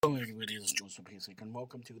Hello, everybody. It's Joseph Pasek, and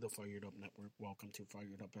welcome to the Fired Up Network. Welcome to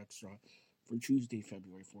Fired Up Extra for Tuesday,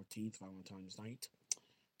 February 14th, Valentine's Night.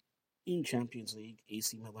 In Champions League,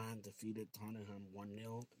 AC Milan defeated Tottenham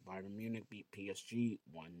 1-0. Bayern Munich beat PSG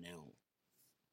 1-0.